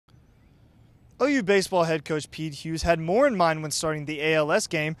OU baseball head coach Pete Hughes had more in mind when starting the ALS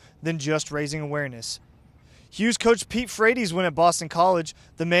game than just raising awareness. Hughes coached Pete Frady's win at Boston College,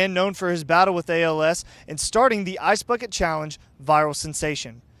 the man known for his battle with ALS and starting the Ice Bucket Challenge viral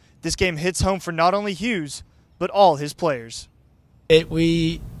sensation. This game hits home for not only Hughes, but all his players.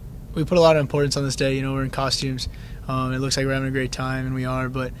 We put a lot of importance on this day. You know, we're in costumes. It looks like we're having a great time, and we are,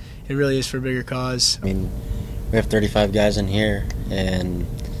 but it really is for a bigger cause. I mean, we have 35 guys in here, and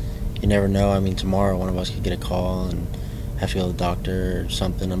you never know. I mean, tomorrow one of us could get a call and have to go to the doctor or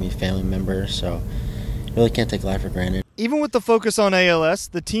something. I mean, family member, so you really can't take life for granted. Even with the focus on ALS,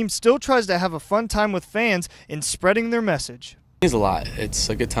 the team still tries to have a fun time with fans in spreading their message. It means a lot. It's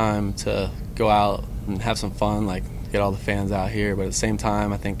a good time to go out and have some fun, like get all the fans out here, but at the same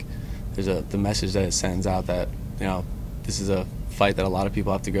time, I think there's the message that it sends out that, you know, this is a fight that a lot of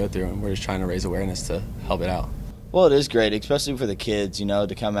people have to go through, and we're just trying to raise awareness to help it out. Well, it is great, especially for the kids, you know,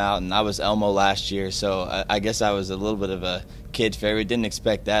 to come out. And I was Elmo last year, so I guess I was a little bit of a kid favorite. Didn't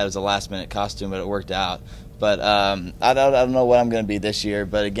expect that. It was a last-minute costume, but it worked out. But I don't know what I'm going to be this year.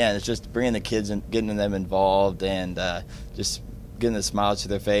 But, again, it's just bringing the kids and getting them involved and just getting the smiles to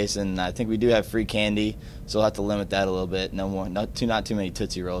their face. And I think we do have free candy, so we'll have to limit that a little bit. No more, not too many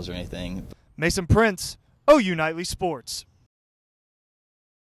Tootsie Rolls or anything. Mason Prince, OU Nightly Sports.